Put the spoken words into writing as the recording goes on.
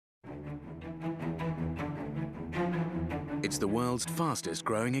It's the world's fastest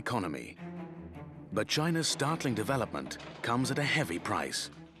growing economy. But China's startling development comes at a heavy price.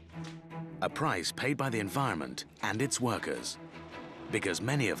 A price paid by the environment and its workers, because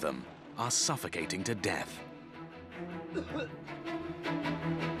many of them are suffocating to death.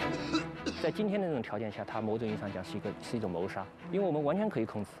 在今天的这种条件下，它某种意义上讲是一种谋杀，因为我们完全可以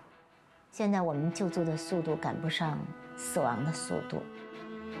控制。现在我们救助的速度赶不上死亡的速度。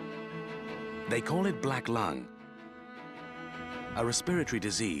They call it black lung, a respiratory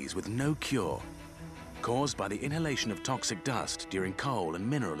disease with no cure, caused by the inhalation of toxic dust during coal and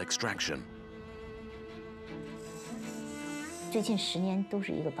mineral extraction. 最近10年都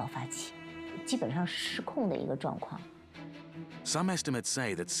是一个爆发期，基本上失控的一个状况。 Some estimates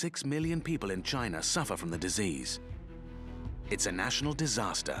say that 6 million people in China suffer from the disease. It's a national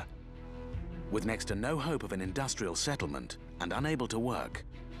disaster. With next to no hope of an industrial settlement and unable to work,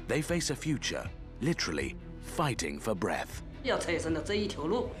 they face a future, literally, fighting for breath. 要产生的这一条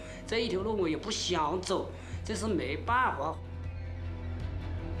路我也不想走，这是没办法。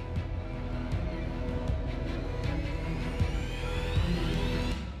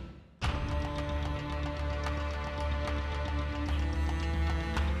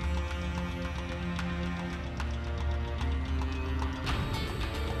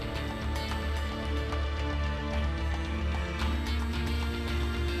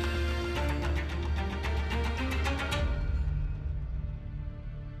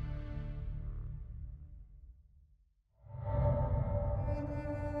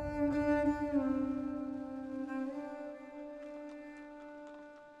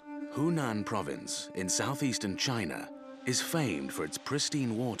 Hunan province in southeastern China is famed for its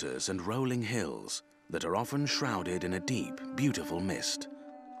pristine waters and rolling hills that are often shrouded in a deep, beautiful mist.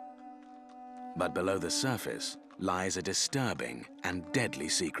 But below the surface lies a disturbing and deadly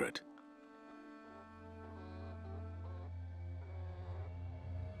secret.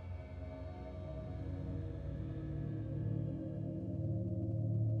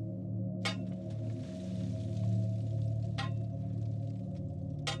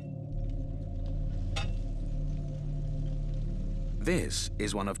 This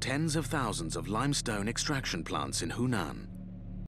is one of tens of thousands of limestone extraction plants in Hunan.